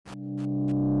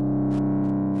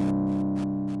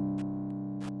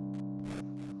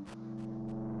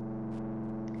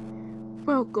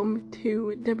Welcome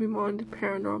to Debimond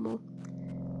Paranormal.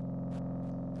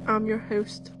 I'm your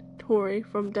host, Tori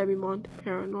from Debimond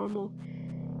Paranormal,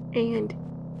 and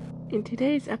in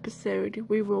today's episode,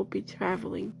 we will be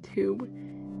traveling to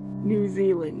New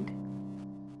Zealand.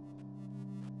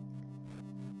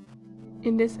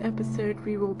 In this episode,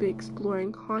 we will be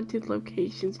exploring haunted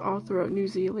locations all throughout New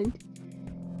Zealand,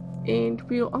 and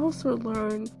we'll also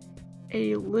learn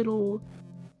a little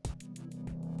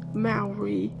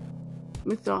Maori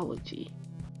mythology.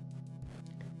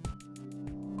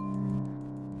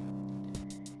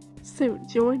 So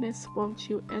join us, won't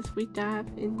you, as we dive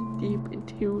in deep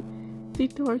into the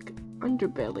dark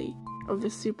underbelly of the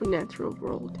supernatural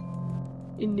world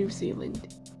in New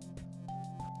Zealand.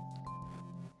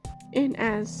 And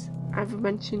as I've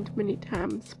mentioned many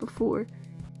times before,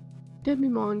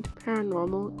 Debimond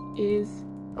Paranormal is,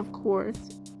 of course,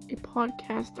 a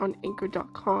podcast on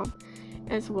Anchor.com,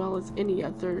 as well as any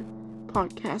other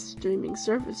podcast streaming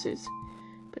services.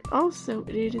 But also,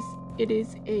 it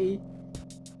is a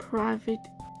private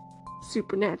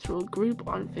supernatural group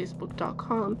on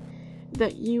Facebook.com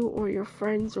that you or your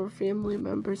friends or family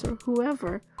members or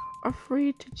whoever are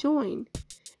free to join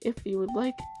if you would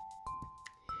like.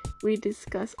 We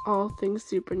discuss all things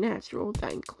supernatural.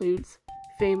 That includes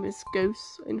famous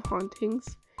ghosts and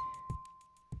hauntings,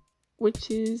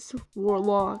 witches,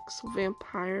 warlocks,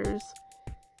 vampires,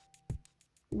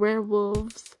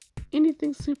 werewolves,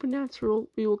 anything supernatural,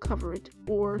 we will cover it,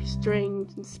 or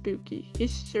strange and spooky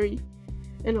history,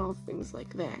 and all things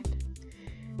like that.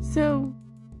 So,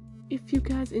 if you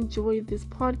guys enjoy this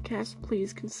podcast,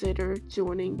 please consider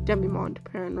joining Debimond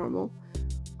Paranormal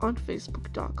on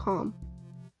Facebook.com.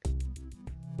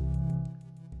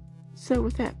 So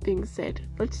with that being said,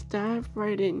 let's dive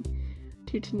right in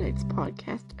to tonight's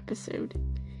podcast episode.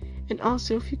 And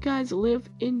also, if you guys live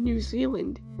in New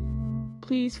Zealand,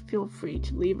 please feel free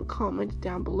to leave a comment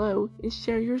down below and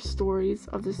share your stories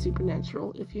of the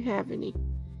supernatural if you have any.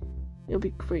 It'll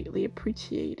be greatly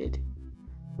appreciated.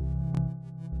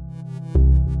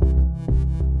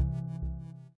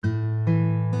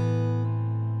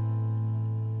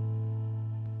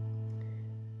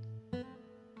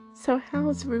 So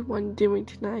how's everyone doing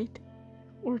tonight,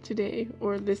 or today,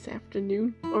 or this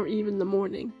afternoon, or even the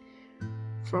morning,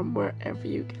 from wherever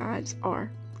you guys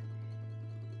are?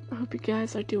 I hope you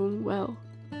guys are doing well,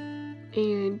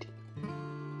 and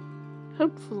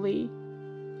hopefully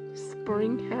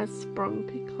spring has sprung,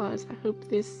 because I hope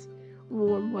this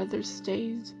warm weather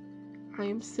stays. I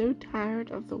am so tired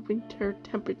of the winter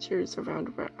temperatures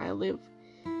around where I live,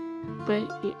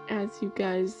 but as you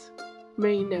guys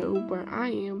may know where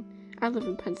I live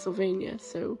in Pennsylvania,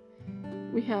 so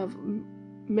we have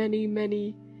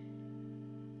many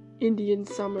Indian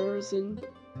summers and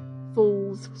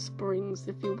falls, springs,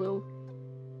 if you will,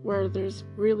 where there's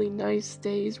really nice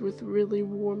days with really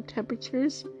warm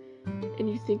temperatures, and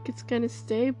you think it's gonna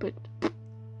stay, but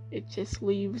it just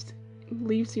leaves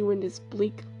you in this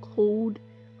bleak, cold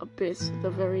abyss the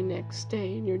very next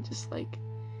day, and you're just like,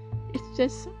 it's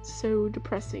just so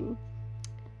depressing.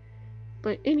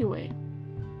 But anyway,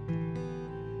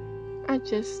 I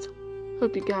just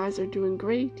hope you guys are doing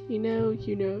great.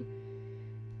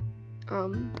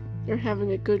 You're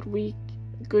having a good week,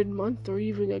 a good month, or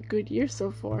even a good year so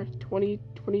far,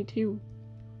 2022.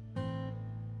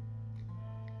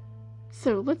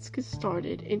 So let's get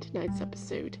started in tonight's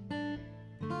episode.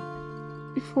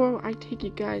 Before I take you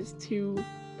guys to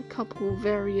a couple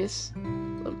various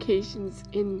locations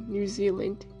in New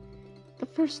Zealand, the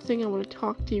first thing I want to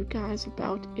talk to you guys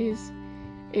about is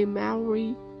a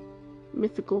Maori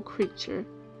mythical creature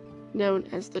known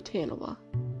as the Tanawa.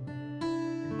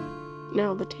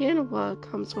 Now, the Tanawa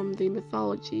comes from the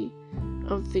mythology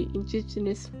of the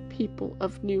indigenous people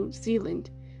of New Zealand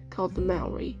called the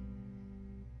Maori.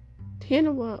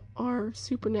 Tanawa are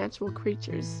supernatural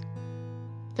creatures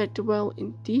that dwell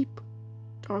in deep,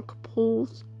 dark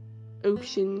pools,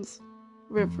 oceans,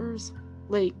 rivers,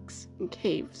 lakes, and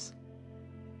caves.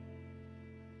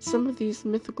 Some of these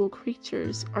mythical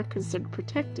creatures are considered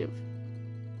protective,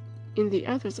 and the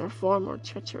others are far more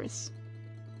treacherous.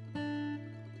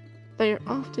 They are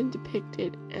often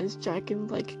depicted as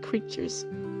dragon-like creatures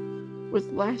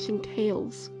with lashing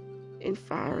tails and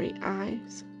fiery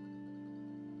eyes.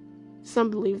 Some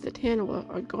believe the Tanawa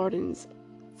are guardians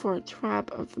for a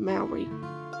tribe of the Maori,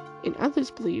 and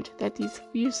others believed that these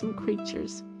fearsome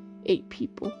creatures ate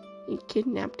people and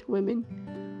kidnapped women,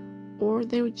 or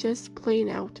they would just plain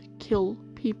out kill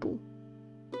people.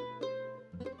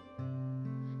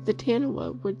 The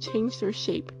Tanawa would change their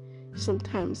shape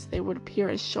Sometimes they would appear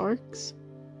as sharks,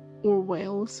 or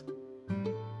whales,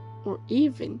 or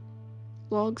even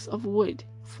logs of wood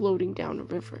floating down a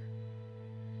river.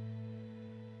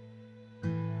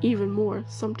 Even more,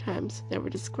 sometimes they were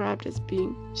described as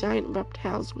being giant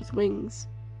reptiles with wings.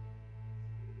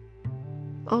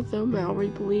 Although Maori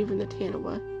believe in the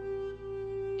Tanawa,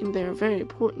 and they are very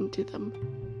important to them,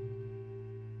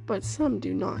 but some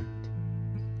do not.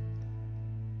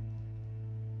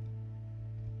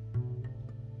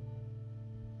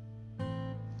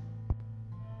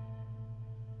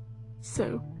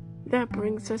 So, that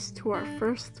brings us to our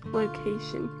first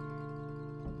location.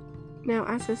 Now,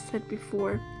 as I said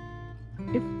before,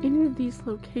 if any of these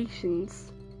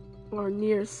locations are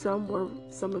near somewhere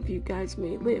some of you guys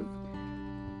may live,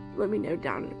 let me know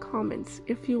down in the comments.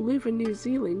 If you live in New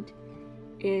Zealand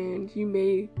and you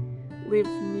may live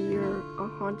near a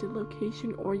haunted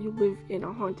location or you live in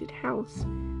a haunted house,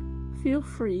 feel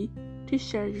free to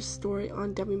share your story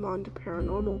on Demimonde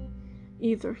Paranormal.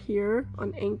 Either here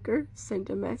on Anchor, send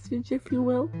a message if you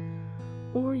will,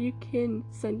 or you can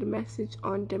send a message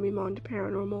on Demimonde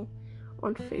Paranormal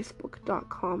on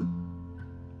Facebook.com.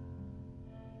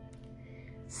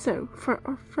 So, for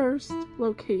our first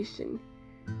location,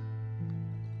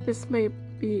 this may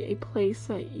be a place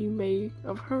that you may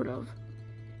have heard of.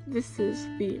 This is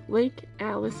the Lake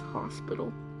Alice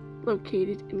Hospital,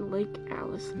 located in Lake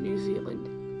Alice, New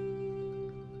Zealand.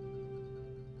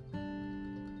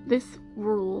 This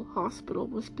rural hospital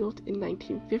was built in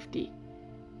 1950.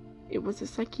 It was a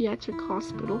psychiatric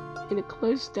hospital and it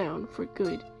closed down for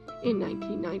good in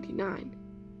 1999.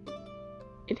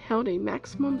 It held a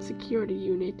maximum security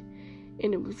unit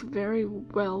and it was very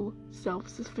well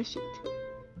self-sufficient.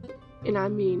 And I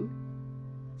mean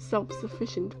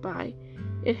self-sufficient by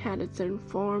it had its own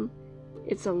farm,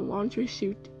 its own laundry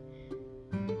chute,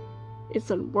 its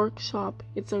own workshop,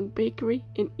 its own bakery,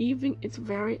 and even its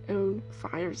very own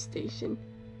fire station.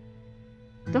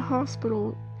 The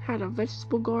hospital had a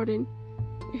vegetable garden,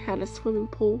 it had a swimming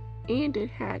pool, and it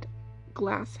had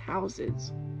glass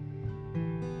houses.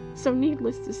 So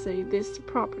needless to say, this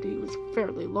property was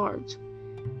fairly large.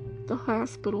 The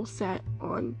hospital sat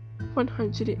on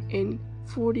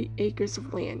 140 acres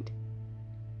of land.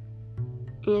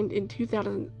 And in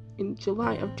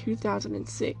July of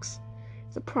 2006,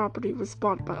 the property was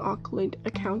bought by Auckland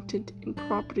accountant and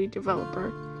property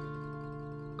developer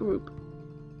group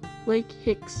Lake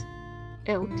Hicks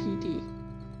Ltd.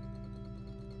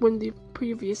 When the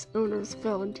previous owners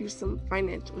fell into some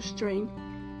financial strain,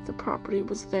 the property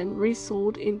was then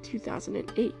resold in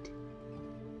 2008.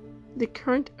 The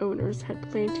current owners had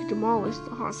planned to demolish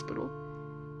the hospital,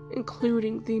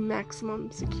 including the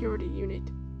maximum security unit.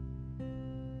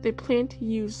 They planned to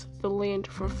use the land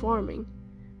for farming.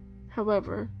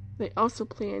 However, they also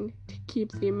planned to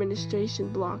keep the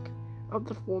administration block of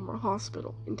the former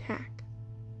hospital intact.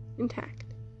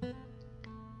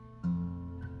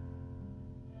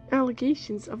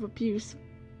 Allegations of abuse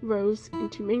rose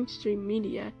into mainstream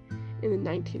media in the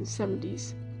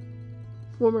 1970s.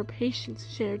 Former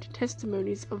patients shared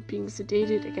testimonies of being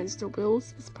sedated against their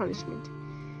wills as punishment,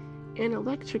 and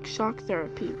electric shock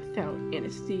therapy without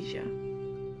anesthesia.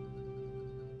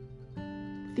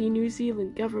 The New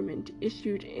Zealand government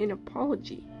issued an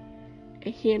apology,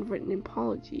 a handwritten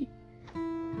apology,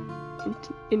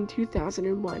 in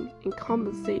 2001 and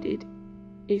compensated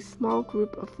a small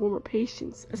group of former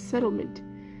patients a settlement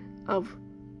of,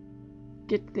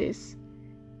 get this,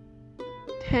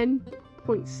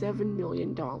 $10.7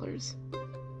 million.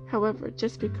 However,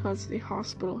 just because the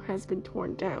hospital has been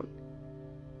torn down,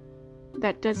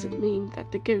 that doesn't mean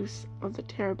that the ghosts of the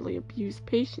terribly abused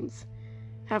patients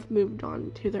have moved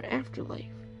on to their afterlife.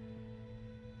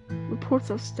 Reports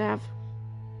of staff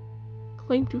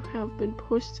claim to have been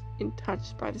pushed and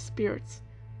touched by the spirits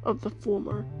of the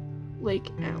former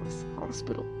Lake Alice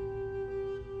Hospital.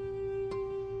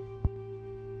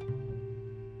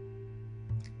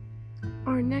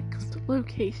 Our next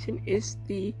location is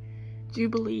the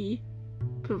Jubilee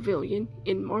Pavilion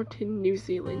in Martin, New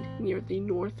Zealand, near the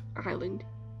North Island.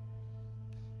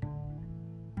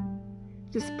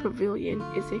 This pavilion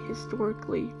is a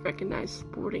historically recognized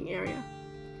sporting area.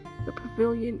 The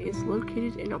pavilion is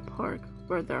located in a park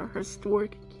where there are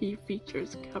historic key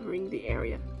features covering the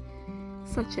area,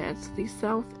 such as the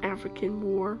South African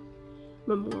War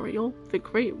Memorial, the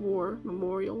Great War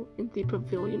Memorial, and the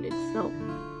pavilion itself.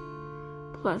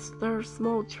 Plus, there are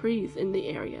small trees in the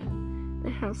area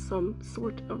that have some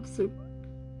sort of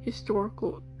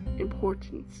historical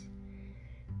importance.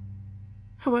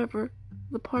 However,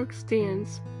 the park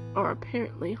stands are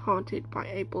apparently haunted by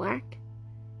a black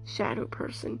shadow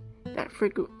person that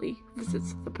frequently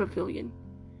visits the pavilion.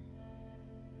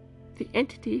 The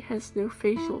entity has no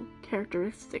facial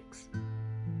characteristics.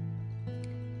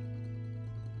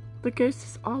 The ghost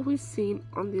is always seen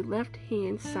on the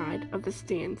left-hand side of the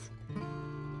stands,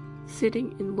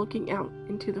 sitting and looking out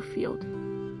into the field.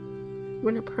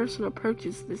 When a person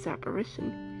approaches this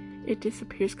apparition, it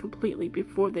disappears completely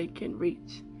before they can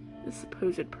reach the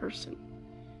supposed person.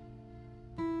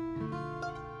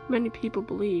 Many people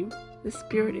believe the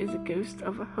spirit is a ghost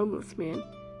of a homeless man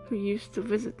who used to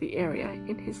visit the area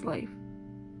in his life.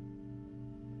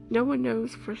 No one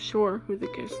knows for sure who the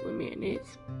ghostly man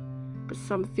is, but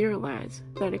some theorize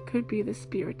that it could be the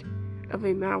spirit of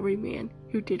a Maori man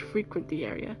who did frequent the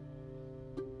area.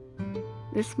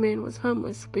 This man was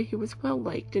homeless, but he was well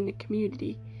liked in the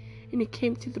community, and he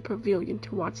came to the pavilion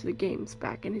to watch the games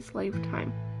back in his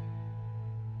lifetime.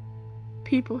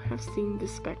 People have seen the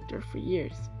specter for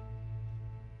years.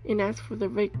 And as for the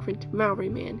vagrant Maori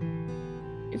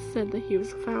man, it's said that he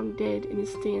was found dead in the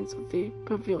stands of the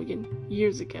pavilion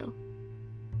years ago.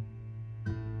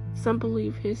 Some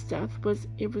believe his death was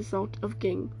a result of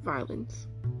gang violence.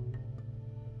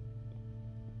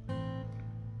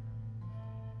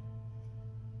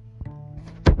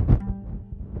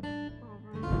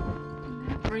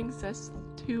 That brings us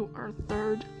to our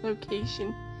third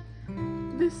location.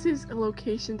 This is a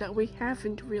location that we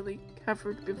haven't really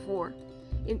covered before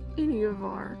in any of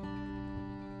our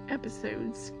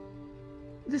episodes.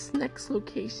 This next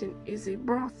location is a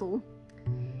brothel,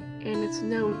 and it's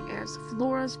known as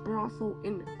Flora's Brothel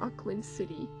in Auckland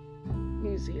City,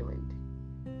 New Zealand.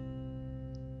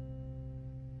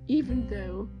 Even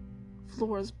though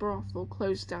Flora's Brothel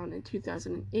closed down in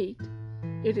 2008,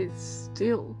 it is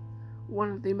still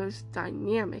one of the most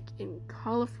dynamic and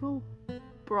colorful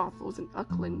brothels in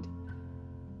Auckland.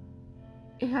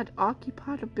 It had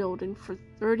occupied a building for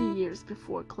 30 years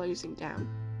before closing down,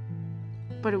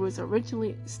 but it was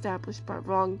originally established by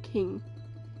Ron King.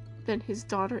 Then his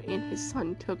daughter and his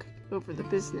son took over the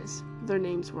business. Their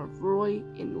names were Roy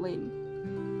and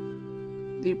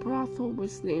Lynn. The brothel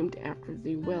was named after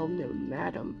the well-known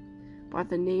madam by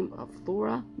the name of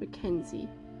Flora Mackenzie,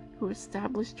 who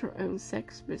established her own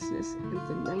sex business in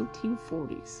the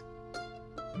 1940s.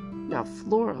 Now,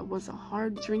 Flora was a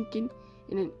hard-drinking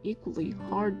and an equally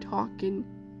hard-talking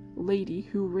lady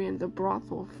who ran the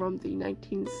brothel from the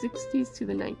 1960s to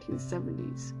the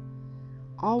 1970s.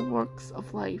 All walks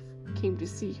of life came to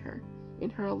see her in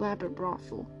her elaborate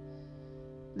brothel.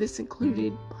 This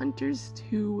included punters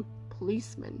to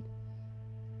policemen.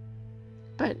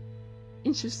 But,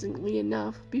 interestingly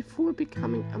enough, before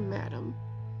becoming a madam,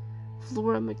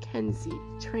 Flora Mackenzie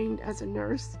trained as a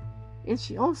nurse, and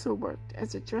she also worked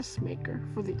as a dressmaker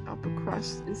for the upper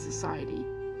crust in society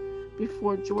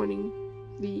before joining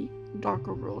the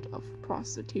darker world of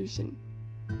prostitution.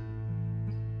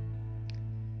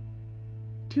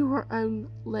 To her own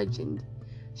legend,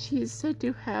 she is said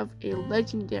to have a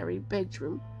legendary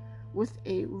bedroom with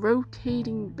a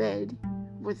rotating bed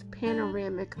with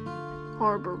panoramic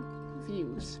harbor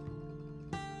views.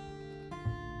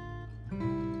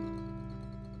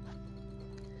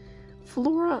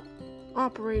 Flora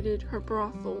operated her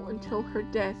brothel until her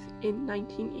death in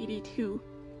 1982,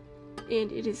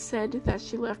 and it is said that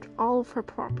she left all of her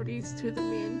properties to the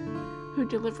man who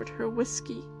delivered her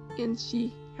whiskey, and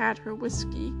she had her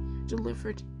whiskey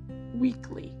delivered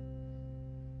weekly.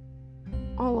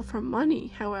 All of her money,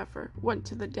 however, went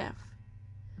to the deaf.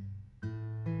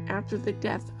 After the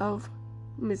death of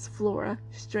Miss Flora,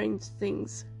 strange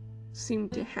things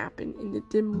seemed to happen in the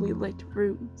dimly lit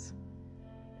rooms.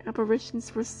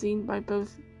 Apparitions were seen by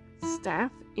both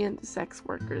staff and the sex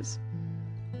workers.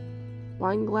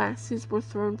 Wine glasses were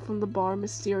thrown from the bar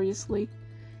mysteriously,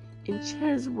 and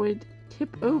chairs would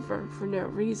tip over for no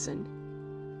reason.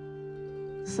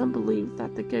 Some believe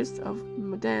that the ghost of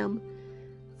Madame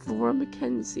Flora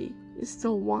Mackenzie is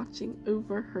still watching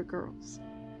over her girls.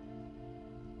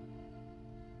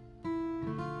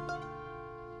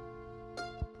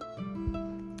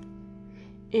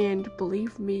 And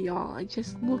believe me, y'all, I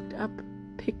just looked up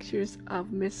pictures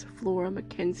of Miss Flora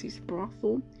Mackenzie's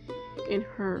brothel in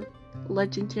her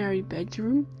legendary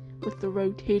bedroom with the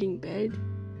rotating bed.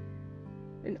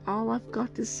 And all I've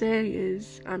got to say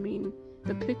is,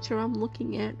 the picture I'm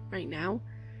looking at right now,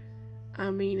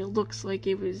 it looks like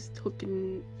it was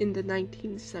taken in the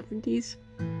 1970s.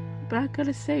 But I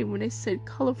gotta say, when I said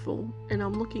colorful, and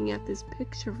I'm looking at this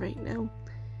picture right now,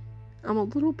 I'm a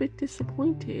little bit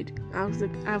disappointed. I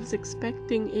was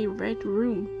expecting a red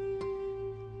room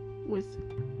with,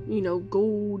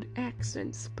 gold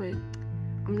accents, but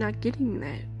I'm not getting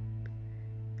that.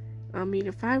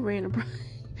 If I ran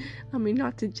I mean,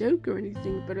 not to joke or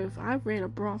anything, but if I ran a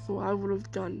brothel, I would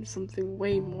have done something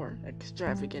way more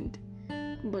extravagant.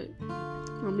 But,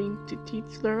 I mean, to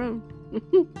teach their own.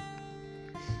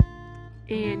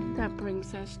 And that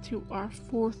brings us to our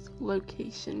fourth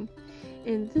location.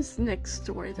 And this next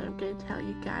story that I'm going to tell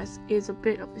you guys is a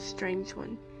bit of a strange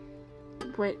one.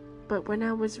 But when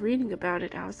I was reading about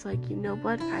it, I was like, you know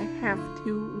what? I have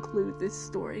to include this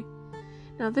story.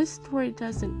 Now, this story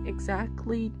doesn't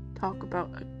exactly talk about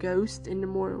a ghost in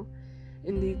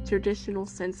the traditional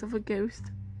sense of a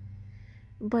ghost,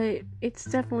 but it's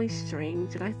definitely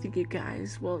strange, and I think you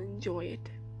guys will enjoy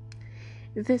it.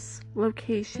 This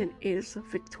location is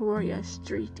Victoria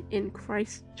Street in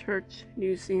Christchurch,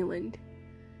 New Zealand.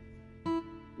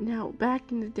 Now,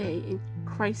 back in the day in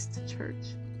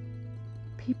Christchurch,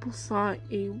 people saw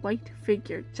a white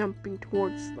figure jumping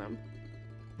towards them.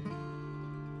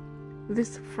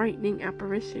 This frightening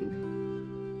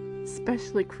apparition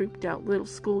especially creeped out little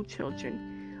school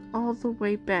children all the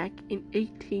way back in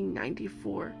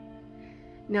 1894.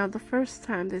 Now, the first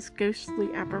time this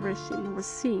ghostly apparition was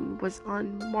seen was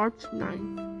on March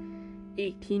 9th,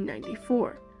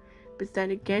 1894, but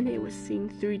then again it was seen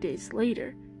 3 days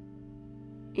later,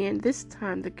 and this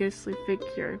time the ghostly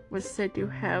figure was said to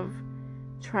have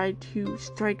tried to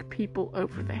strike people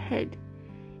over the head,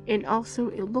 and also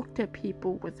it looked at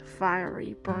people with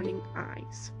fiery, burning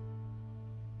eyes.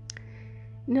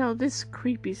 Now, this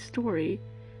creepy story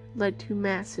led to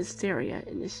mass hysteria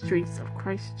in the streets of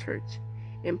Christchurch,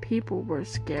 and people were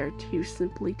scared to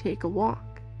simply take a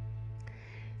walk.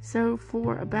 So,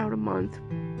 for about a month,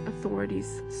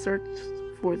 authorities searched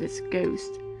for this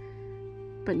ghost,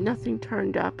 but nothing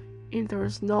turned up, and there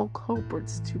was no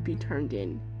culprits to be turned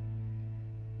in.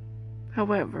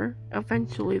 However,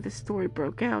 eventually the story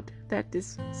broke out that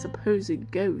this supposed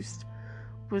ghost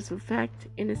was in fact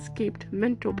an escaped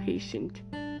mental patient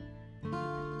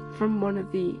from one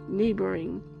of the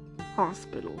neighboring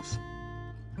hospitals.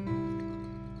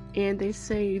 And they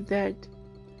say that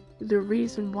the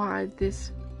reason why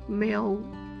this male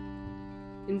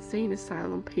insane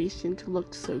asylum patient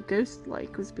looked so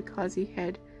ghost-like was because he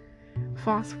had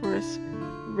phosphorus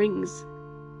rings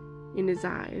in his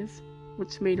eyes,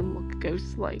 which made him look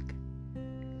ghost-like.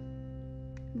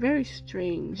 Very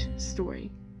strange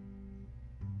story,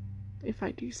 if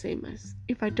I do say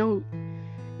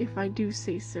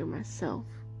so myself.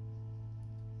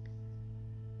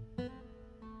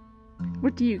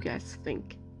 What do you guys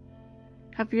think?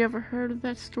 Have you ever heard of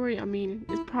that story? I mean,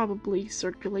 it's probably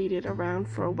circulated around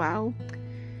for a while,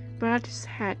 but I just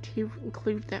had to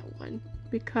include that one,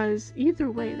 because either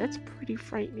way, that's pretty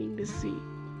frightening to see.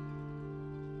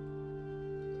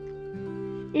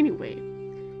 Anyway,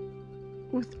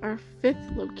 with our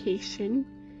fifth location,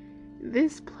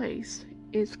 this place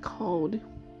is called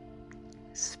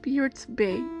Spirits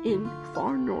Bay in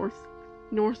far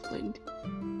Northland,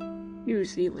 New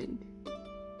Zealand.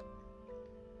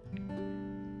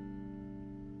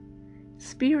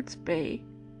 Spirits Bay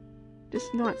does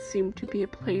not seem to be a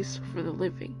place for the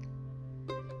living.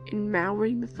 In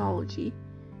Maori mythology,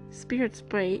 Spirits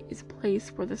Bay is a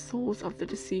place where the souls of the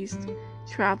deceased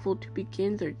travel to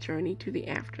begin their journey to the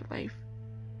afterlife.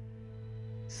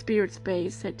 Spirits Bay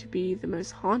is said to be the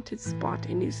most haunted spot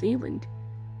in New Zealand,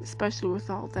 especially with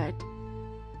all that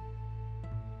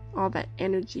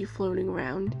energy floating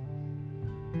around.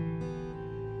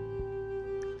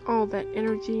 All that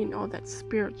energy and all that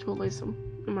spiritualism.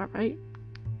 Am I right?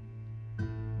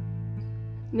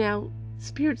 Now,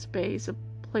 Spirits Bay is a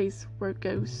place where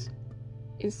ghosts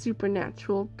and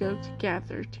supernatural go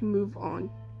together to move on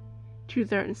to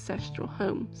their ancestral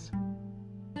homes.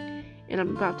 And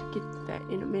I'm about to get to that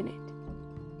in a minute.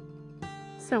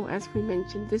 So, as we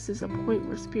mentioned, this is a point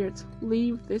where spirits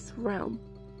leave this realm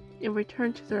and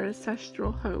return to their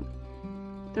ancestral home.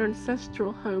 Their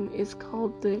ancestral home is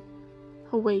called the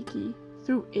Hawaii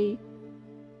through a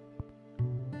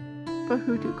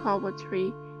Pahutukawa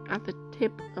tree at the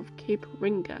tip of Cape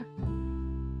Ringa.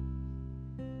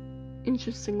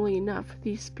 Interestingly enough,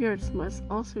 these spirits must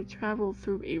also travel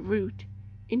through a route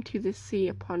into the sea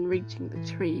upon reaching the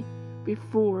tree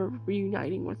before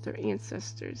reuniting with their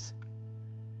ancestors.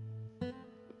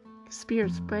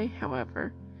 Spirits Bay,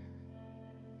 however,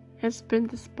 has been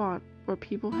the spot where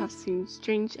people have seen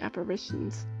strange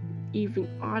apparitions. Even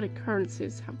odd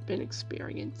occurrences have been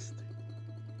experienced.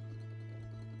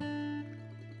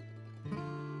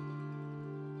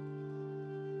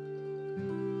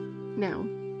 Now,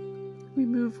 we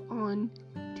move on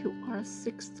to our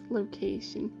sixth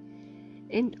location,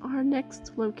 and our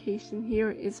next location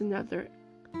here is another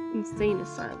insane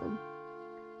asylum.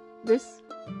 This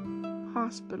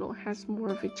hospital has more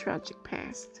of a tragic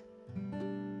past.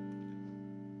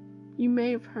 You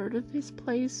may have heard of this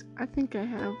place. I think I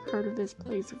have heard of this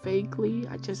place vaguely.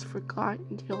 I just forgot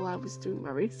until I was doing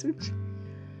my research.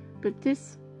 But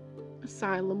this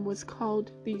asylum was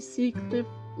called the Seacliff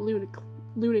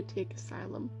Lunatic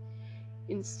Asylum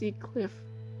in Seacliff,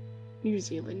 New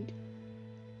Zealand.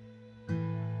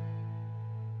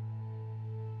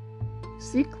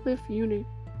 Seacliff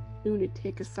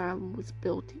Lunatic Asylum was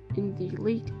built in the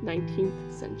late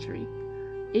 19th century,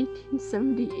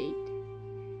 1878.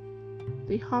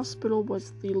 The hospital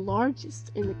was the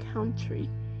largest in the country,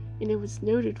 and it was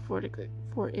noted for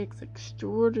its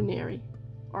extraordinary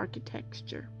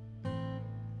architecture.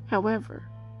 However,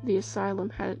 the asylum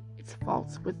had its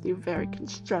faults with the very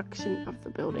construction of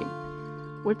the building,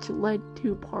 which led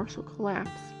to partial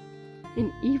collapse,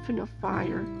 and even a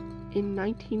fire in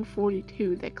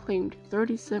 1942 that claimed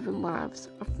 37 lives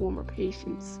of former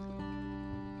patients.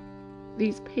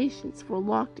 These patients were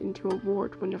locked into a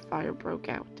ward when the fire broke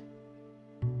out.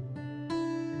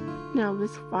 Now,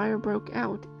 this fire broke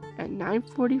out at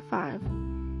 9:45,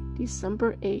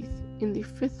 December 8th, in the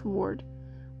 5th Ward,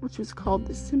 which was called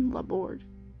the Simla Ward.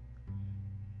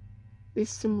 The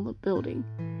Simla Building.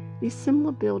 The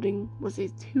Simla Building was a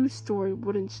 2-story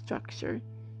wooden structure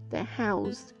that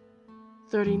housed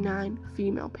 39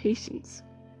 female patients.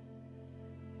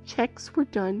 Checks were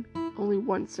done only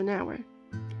once an hour,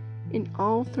 and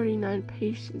all 39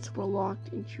 patients were locked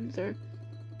into their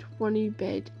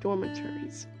 20-bed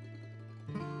dormitories.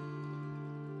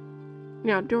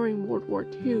 Now, during World War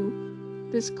II,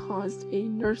 this caused a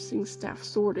nursing staff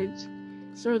shortage,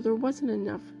 so there wasn't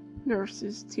enough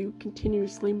nurses to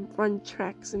continuously run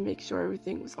checks and make sure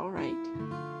everything was alright.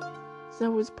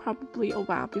 So it was probably a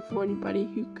while before anybody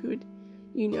who could,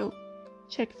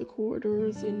 check the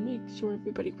corridors and make sure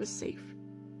everybody was safe.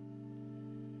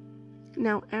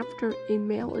 Now, after a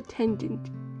male attendant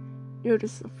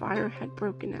noticed the fire had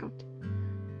broken out,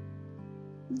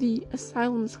 the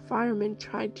asylum's firemen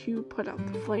tried to put out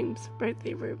the flames, but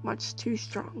they were much too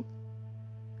strong.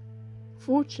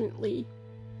 Fortunately,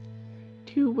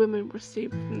 2 women were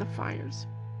saved from the fires.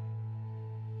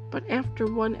 But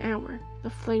after 1 hour, the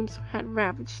flames had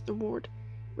ravaged the ward,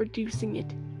 reducing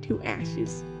it to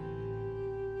ashes.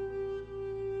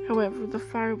 However, the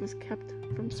fire was kept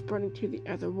from spreading to the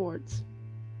other wards.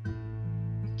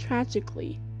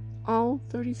 Tragically, all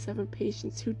 37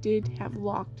 patients who did have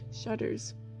locked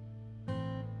shutters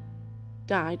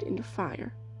died in the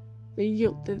fire.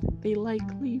 They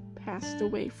likely passed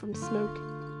away from smoke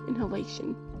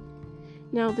inhalation.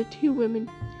 Now, the 2 women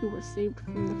who were saved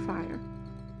from the fire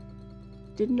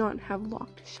did not have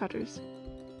locked shutters.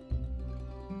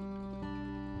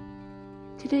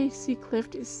 Today,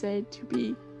 Seacliff is said to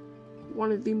be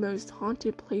one of the most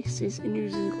haunted places in New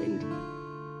Zealand.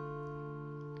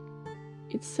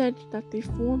 It's said that the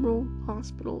former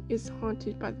hospital is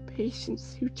haunted by the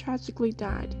patients who tragically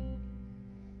died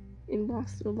and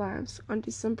lost their lives on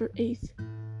December 8th,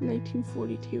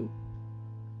 1942.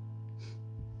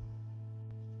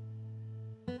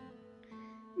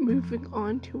 Moving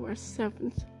on to our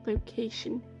 7th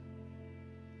location,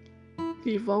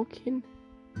 the Vulcan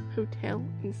Hotel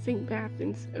in St.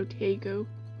 Bathans, Otago,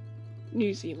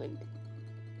 New Zealand.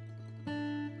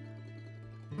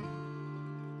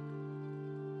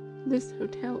 This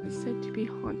hotel is said to be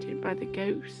haunted by the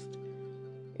ghost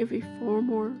of a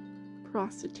former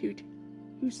prostitute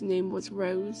whose name was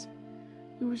Rose,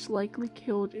 who was likely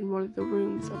killed in one of the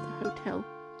rooms of the hotel.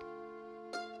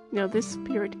 Now, this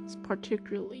spirit is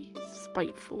particularly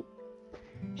spiteful.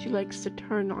 She likes to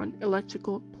turn on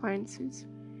electrical appliances,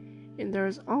 and there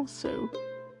is also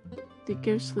the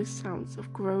ghostly sounds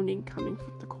of groaning coming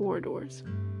from the corridors,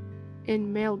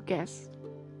 and male guests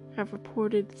have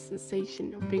reported the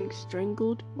sensation of being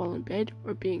strangled while in bed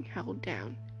or being held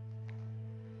down.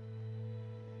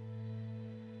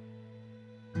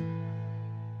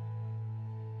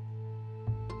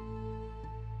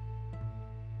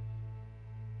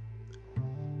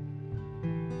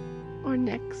 Our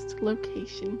next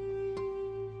location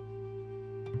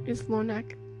is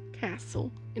Lornac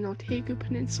Castle in Otago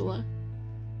Peninsula,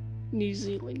 New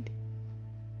Zealand.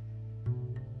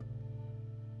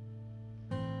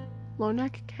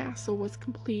 Lornac Castle was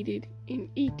completed in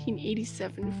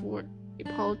 1887 for a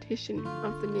politician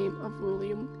of the name of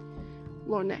William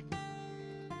Lornac.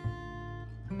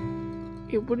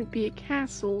 It wouldn't be a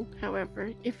castle,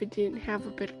 however, if it didn't have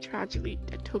a bit of tragedy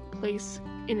that took place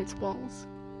in its walls,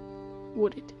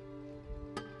 would it?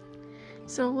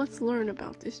 So let's learn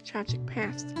about this tragic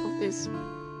past of this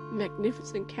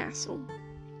magnificent castle.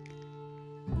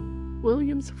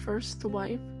 William's first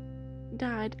wife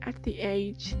died at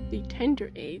the tender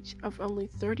age of only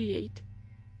 38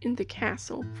 in the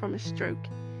castle from a stroke.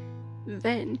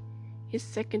 Then, his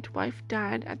second wife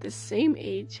died at the same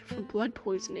age from blood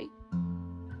poisoning.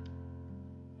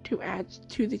 To add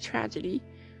to the tragedy,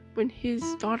 when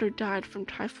his daughter died from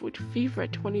typhoid fever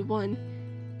at 21,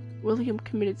 William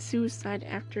committed suicide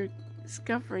after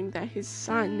discovering that his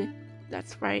son,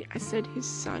 that's right, I said his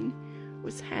son,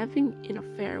 was having an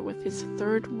affair with his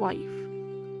third wife.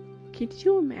 Could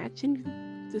you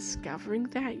imagine discovering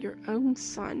that your own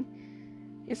son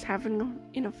is having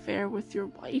an affair with your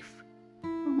wife? Oh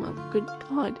my good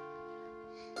God.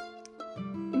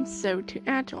 And so, to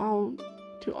add to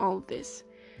all this,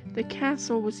 the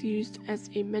castle was used as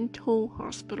a mental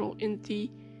hospital in the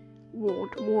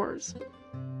World Wars.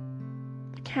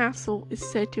 The castle is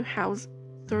said to house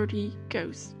 30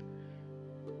 ghosts,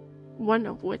 one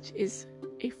of which is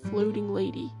a floating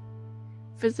lady.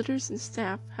 Visitors and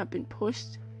staff have been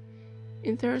pushed,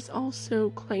 and there is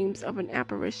also claims of an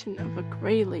apparition of a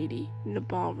gray lady in the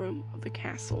ballroom of the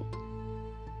castle.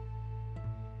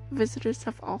 Visitors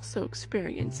have also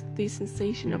experienced the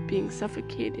sensation of being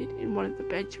suffocated in one of the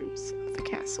bedrooms of the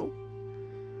castle.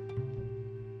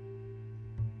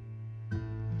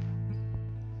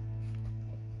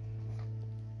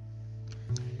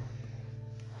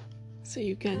 So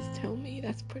you guys tell me,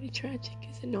 that's pretty tragic,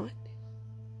 is it not?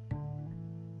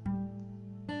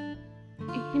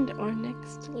 And our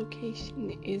next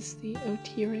location is the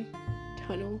Otira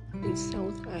Tunnel in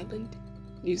South Island,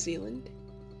 New Zealand.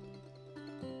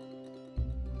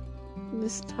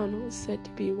 This tunnel is said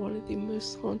to be one of the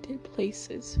most haunted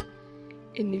places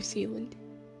in New Zealand.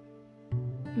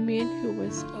 A man who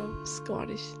was of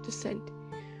Scottish descent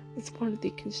was one of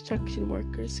the construction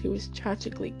workers who was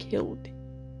tragically killed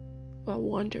while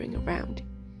wandering around.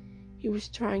 He was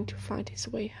trying to find his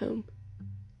way home.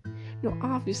 Now,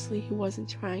 obviously, he wasn't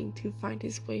trying to find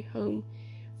his way home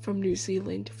from New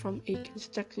Zealand, from a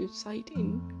construction site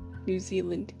in New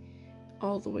Zealand,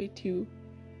 all the way to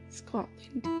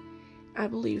Scotland. I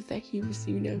believe that he was,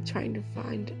 trying to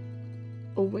find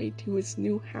a way to his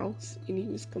new house, and he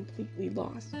was completely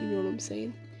lost, you know what I'm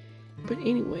saying? But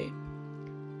anyway,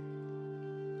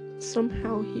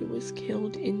 somehow he was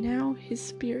killed, and now his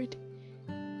spirit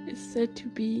is said to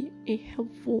be a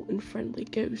helpful and friendly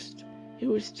ghost who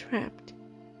was trapped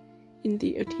in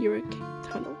the Otira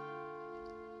Tunnel.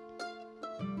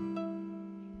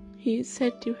 He is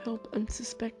said to help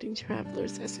unsuspecting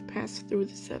travelers as they pass through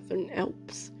the Southern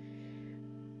Alps,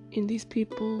 and these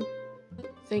people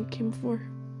thank him for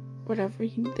whatever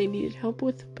they needed help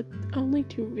with, but only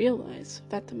to realize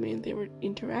that the man they were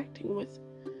interacting with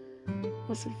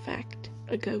was in fact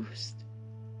a ghost.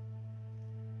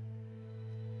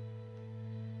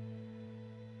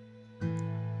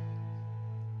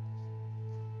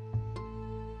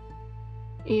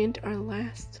 And our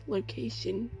last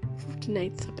location for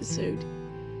tonight's episode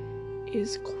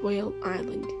is Quail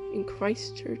Island in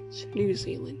Christchurch, New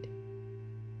Zealand.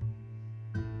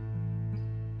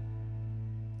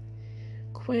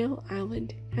 Quail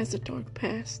Island has a dark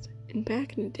past, and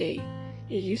back in the day,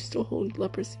 it used to hold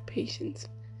leprosy patients.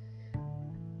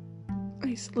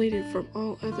 Isolated from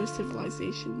all other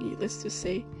civilization, needless to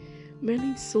say,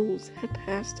 many souls had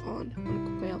passed on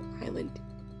Quail Island.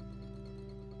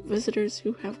 Visitors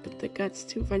who have the guts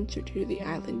to venture to the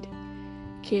island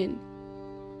can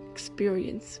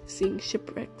experience seeing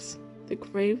shipwrecks, the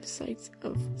grave sites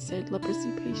of said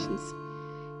leprosy patients,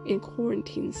 and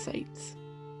quarantine sites.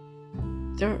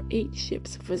 There are 8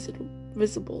 ships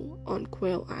visible on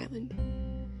Quail Island.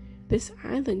 This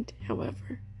island,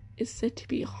 however, is said to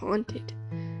be haunted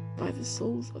by the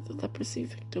souls of the leprosy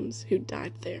victims who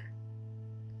died there.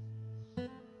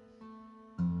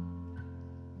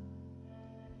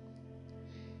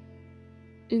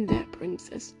 And that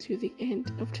brings us to the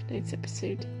end of tonight's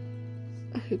episode.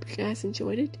 I hope you guys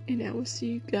enjoyed it, and I will see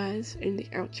you guys in the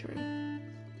outro.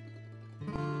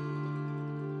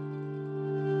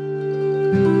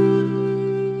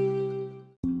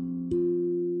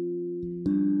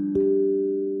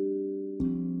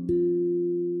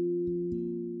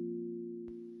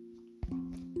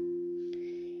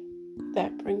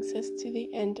 That brings us to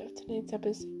the end of tonight's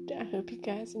episode. I hope you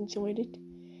guys enjoyed it,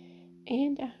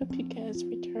 and I hope you guys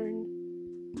return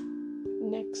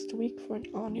next week for an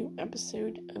all-new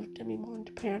episode of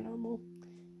Demi-Monde Paranormal.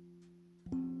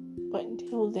 But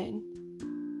until then,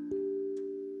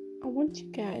 I want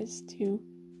you guys to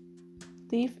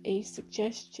leave a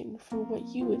suggestion for what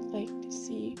you would like to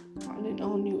see on an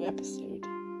all-new episode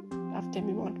of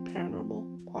Demi-Monde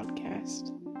Paranormal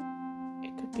podcast.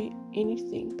 It could be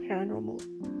anything paranormal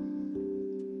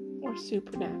or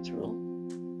supernatural.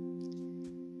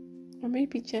 or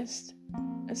maybe just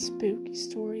a spooky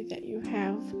story that you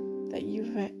have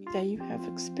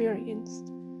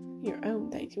experienced, your own,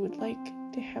 that you would like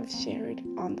to have shared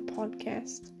on the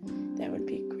podcast. That would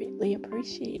be greatly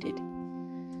appreciated.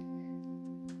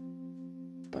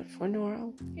 But for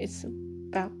now, it's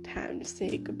about time to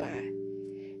say goodbye.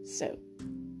 So,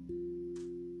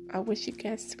 I wish you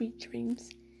guys sweet dreams.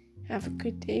 Have a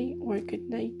good day, or a good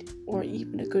night, or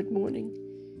even a good morning.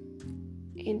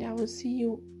 And I will see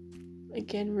you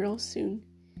again real soon.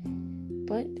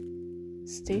 But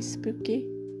stay spooky.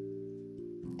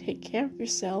 Take care of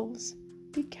yourselves.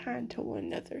 Be kind to one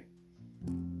another.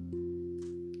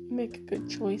 Make good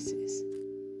choices.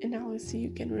 And I will see you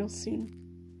again real soon.